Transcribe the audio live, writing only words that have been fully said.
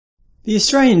The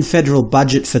Australian federal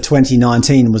budget for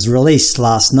 2019 was released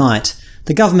last night.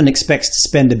 The government expects to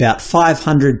spend about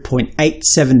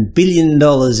 $500.87 billion in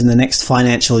the next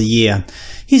financial year.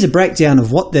 Here's a breakdown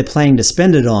of what they're planning to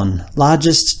spend it on,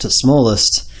 largest to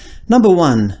smallest. Number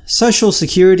 1. Social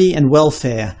Security and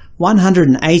Welfare,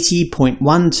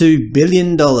 $180.12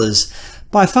 billion.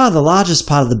 By far the largest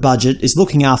part of the budget is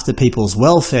looking after people's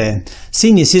welfare.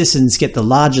 Senior citizens get the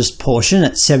largest portion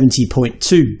at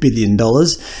 $70.2 billion.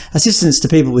 Assistance to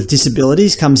people with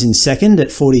disabilities comes in second at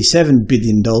 $47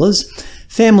 billion.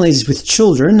 Families with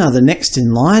children are the next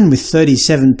in line with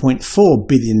 $37.4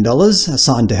 billion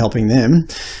assigned to helping them.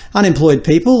 Unemployed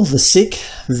people, the sick,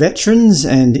 veterans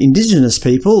and Indigenous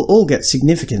people all get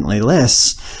significantly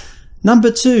less.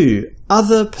 Number 2.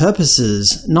 Other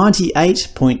purposes,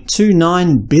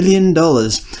 $98.29 billion.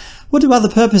 What do other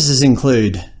purposes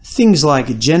include? Things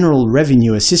like general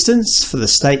revenue assistance for the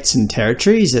states and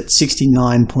territories at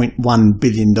 $69.1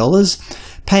 billion.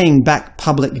 Paying back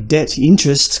public debt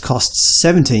interest costs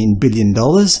 $17 billion.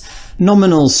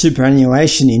 Nominal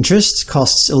superannuation interest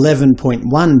costs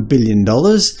 $11.1 billion.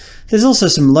 There's also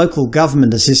some local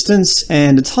government assistance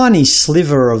and a tiny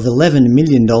sliver of $11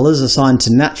 million assigned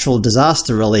to natural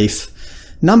disaster relief.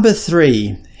 Number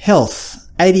 3. Health,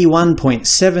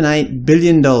 $81.78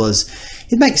 billion.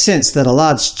 It makes sense that a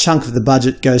large chunk of the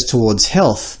budget goes towards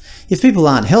health. If people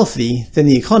aren't healthy, then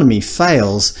the economy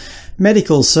fails.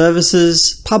 Medical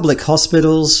services, public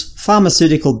hospitals,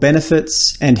 pharmaceutical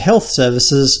benefits and health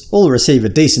services all receive a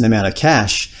decent amount of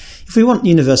cash. If we want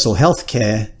universal health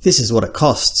care, this is what it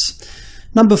costs.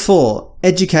 Number 4.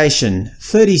 Education,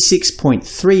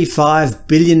 $36.35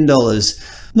 billion.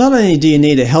 Not only do you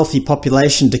need a healthy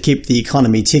population to keep the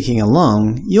economy ticking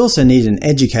along, you also need an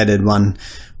educated one.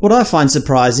 What I find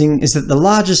surprising is that the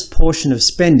largest portion of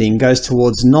spending goes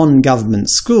towards non-government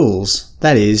schools,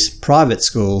 that is, private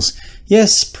schools.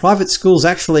 Yes, private schools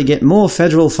actually get more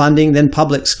federal funding than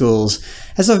public schools.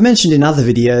 As I've mentioned in other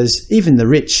videos, even the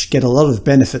rich get a lot of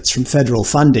benefits from federal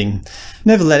funding.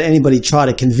 Never let anybody try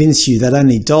to convince you that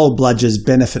only dole bludgers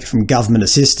benefit from government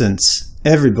assistance.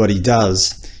 Everybody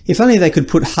does. If only they could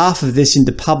put half of this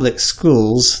into public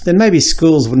schools, then maybe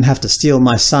schools wouldn't have to steal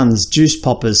my son's juice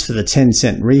poppers for the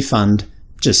 10-cent refund.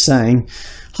 Just saying.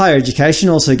 Higher education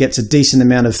also gets a decent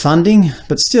amount of funding,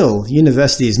 but still,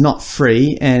 university is not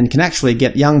free and can actually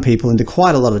get young people into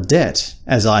quite a lot of debt,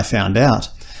 as I found out.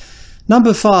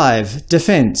 Number 5.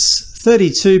 Defence,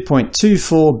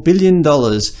 $32.24 billion.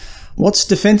 What's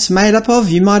defence made up of,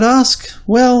 you might ask?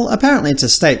 Well, apparently it's a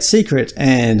state secret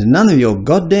and none of your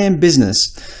goddamn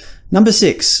business. Number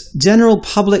 6. General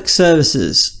Public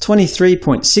Services,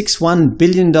 $23.61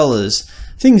 billion.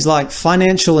 Things like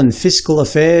financial and fiscal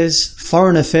affairs,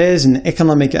 foreign affairs and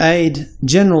economic aid,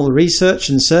 general research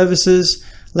and services,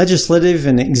 legislative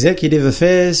and executive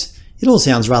affairs. It all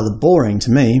sounds rather boring to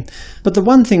me, but the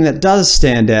one thing that does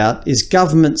stand out is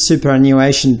government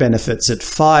superannuation benefits at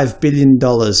 $5 billion.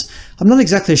 I'm not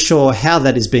exactly sure how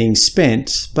that is being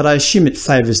spent, but I assume it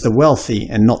favours the wealthy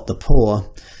and not the poor.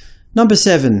 Number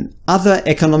 7. Other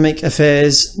economic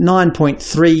affairs,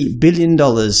 $9.3 billion.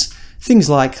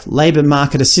 Things like labour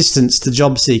market assistance to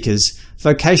job seekers,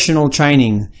 vocational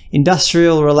training,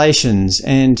 industrial relations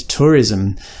and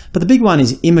tourism. But the big one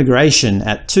is immigration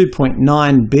at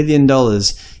 $2.9 billion.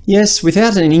 Yes,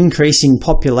 without an increasing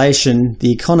population,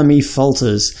 the economy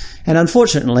falters. And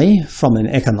unfortunately, from an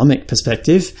economic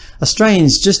perspective,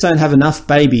 Australians just don't have enough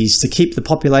babies to keep the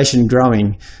population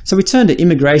growing. So we turn to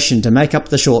immigration to make up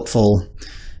the shortfall.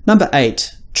 Number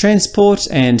 8. Transport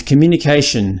and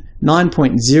communication,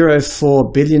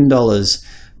 $9.04 billion.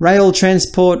 Rail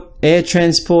transport, air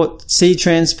transport, sea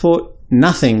transport,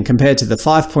 nothing compared to the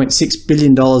 $5.6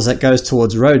 billion that goes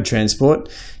towards road transport.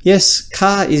 Yes,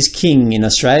 car is king in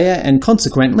Australia and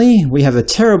consequently we have a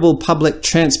terrible public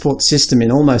transport system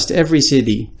in almost every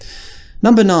city.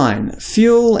 Number 9.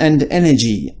 Fuel and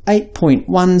energy,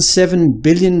 $8.17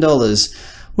 billion.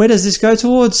 Where does this go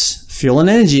towards? Fuel and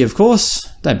energy, of course.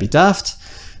 Don't be daft.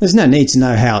 There's no need to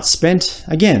know how it's spent.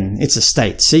 Again, it's a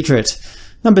state secret.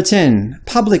 Number 10.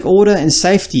 Public order and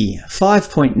safety,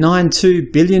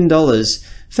 $5.92 billion.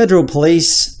 Federal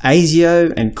police,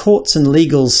 ASIO, and courts and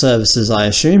legal services, I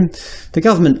assume. The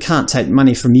government can't take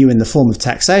money from you in the form of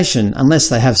taxation unless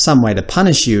they have some way to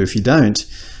punish you if you don't.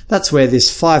 That's where this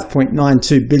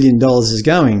 $5.92 billion is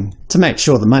going, to make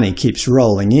sure the money keeps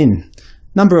rolling in.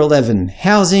 Number 11.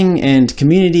 Housing and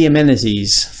community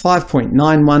amenities,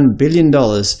 $5.91 billion.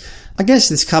 I guess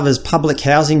this covers public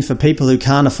housing for people who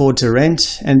can't afford to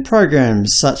rent, and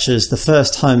programs such as the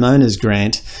First Home Owners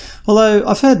Grant. Although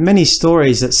I've heard many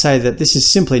stories that say that this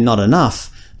is simply not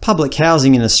enough. Public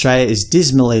housing in Australia is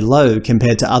dismally low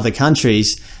compared to other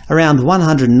countries. Around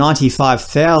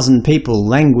 195,000 people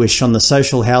languish on the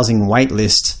social housing wait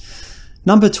list.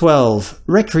 Number 12.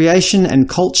 Recreation and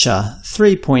culture,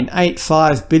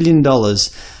 $3.85 billion.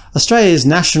 Australia's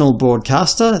national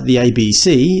broadcaster, the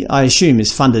ABC, I assume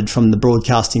is funded from the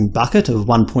broadcasting bucket of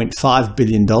 $1.5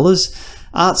 billion.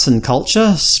 Arts and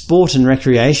culture, sport and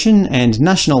recreation, and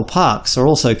national parks are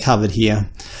also covered here.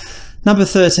 Number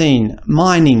 13.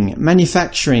 Mining,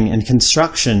 manufacturing and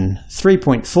construction,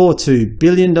 $3.42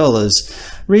 billion.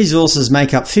 Resources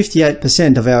make up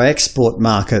 58% of our export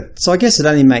market, so I guess it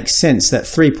only makes sense that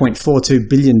 $3.42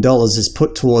 billion is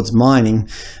put towards mining.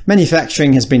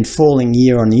 Manufacturing has been falling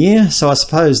year on year, so I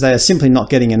suppose they are simply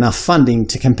not getting enough funding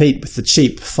to compete with the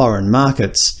cheap foreign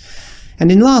markets.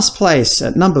 And in last place,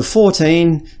 at number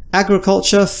 14,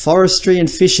 agriculture, forestry and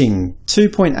fishing,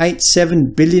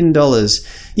 $2.87 billion.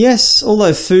 Yes,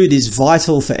 although food is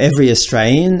vital for every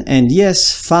Australian, and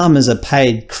yes, farmers are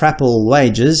paid crapple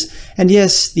wages, and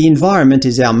yes, the environment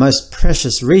is our most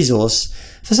precious resource,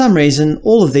 for some reason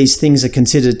all of these things are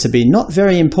considered to be not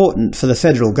very important for the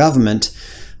federal government.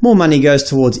 More money goes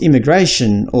towards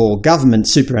immigration or government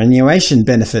superannuation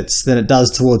benefits than it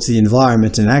does towards the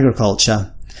environment and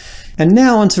agriculture. And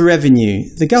now on to revenue.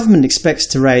 The government expects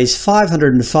to raise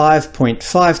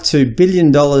 $505.52 billion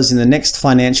in the next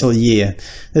financial year.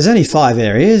 There's only 5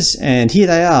 areas, and here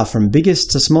they are from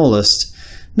biggest to smallest.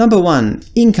 Number 1.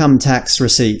 Income tax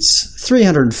receipts,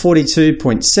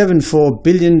 $342.74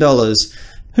 billion.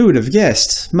 Who would have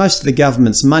guessed? Most of the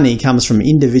government's money comes from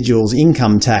individuals'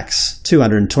 income tax,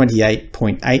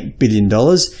 $228.8 billion,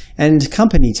 and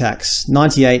company tax,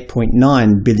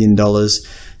 $98.9 billion.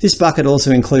 This bucket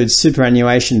also includes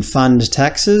superannuation fund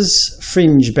taxes,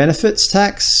 fringe benefits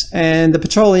tax, and the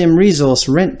petroleum resource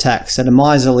rent tax at a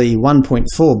miserly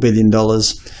 $1.4 billion.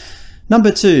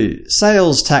 Number 2.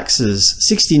 Sales taxes,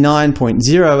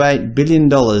 $69.08 billion.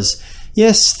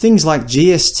 Yes, things like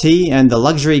GST and the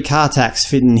luxury car tax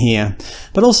fit in here,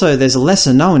 but also there's a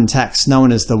lesser-known tax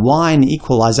known as the wine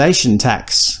equalisation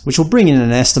tax, which will bring in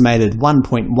an estimated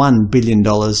 $1.1 billion.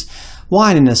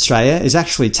 Wine in Australia is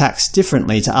actually taxed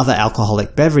differently to other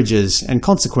alcoholic beverages, and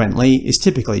consequently is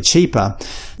typically cheaper.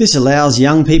 This allows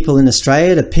young people in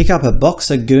Australia to pick up a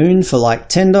box of goon for like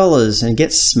 $10 and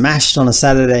get smashed on a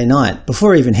Saturday night,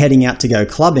 before even heading out to go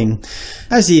clubbing.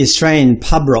 As the Australian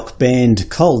pub rock band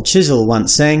Cold Chisel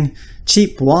once sang,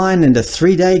 "Cheap wine and a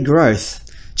 3-day growth."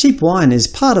 Cheap wine is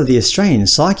part of the Australian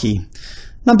psyche.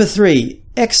 Number 3.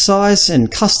 Excise and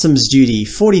customs duty,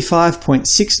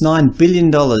 $45.69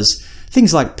 billion.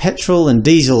 Things like petrol and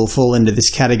diesel fall into this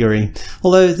category,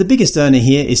 although the biggest earner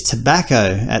here is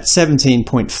tobacco at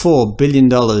 $17.4 billion.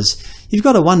 You've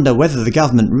got to wonder whether the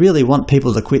government really want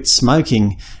people to quit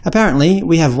smoking. Apparently,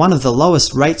 we have one of the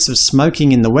lowest rates of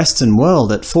smoking in the Western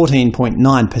world at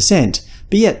 14.9%,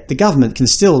 but yet the government can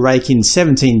still rake in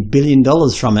 $17 billion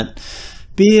from it.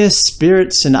 Beer,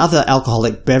 spirits and other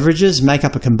alcoholic beverages make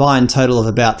up a combined total of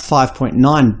about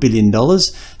 $5.9 billion,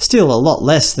 still a lot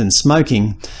less than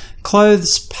smoking.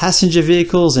 Clothes, passenger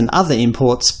vehicles and other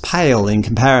imports pale in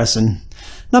comparison.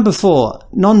 Number 4.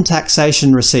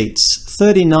 Non-taxation receipts,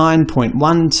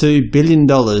 $39.12 billion.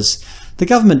 The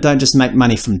government don't just make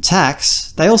money from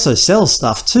tax, they also sell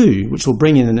stuff too, which will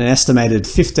bring in an estimated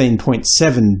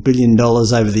 $15.7 billion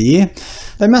over the year.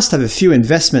 They must have a few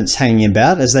investments hanging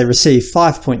about, as they receive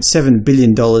 $5.7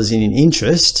 billion in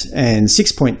interest and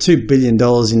 $6.2 billion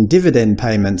in dividend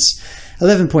payments.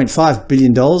 $11.5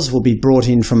 billion will be brought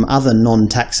in from other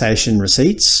non-taxation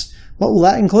receipts. What will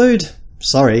that include?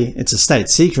 Sorry, it's a state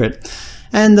secret.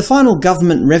 And the final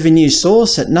government revenue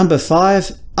source at number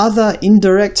 5, other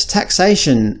indirect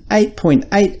taxation,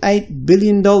 $8.88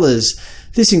 billion.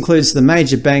 This includes the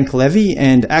major bank levy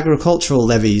and agricultural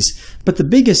levies, but the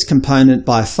biggest component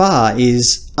by far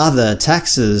is other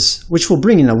taxes, which will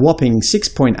bring in a whopping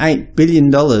 $6.8 billion.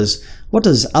 What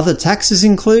does other taxes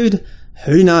include?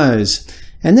 Who knows?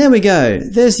 And there we go.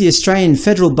 There's the Australian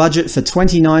federal budget for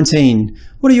 2019.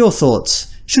 What are your thoughts?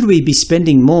 Should we be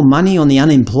spending more money on the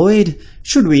unemployed?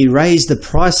 Should we raise the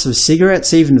price of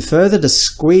cigarettes even further to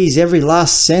squeeze every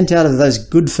last cent out of those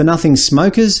good-for-nothing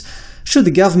smokers? Should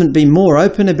the government be more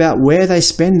open about where they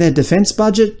spend their defence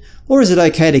budget? Or is it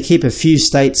okay to keep a few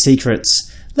state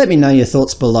secrets? Let me know your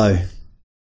thoughts below.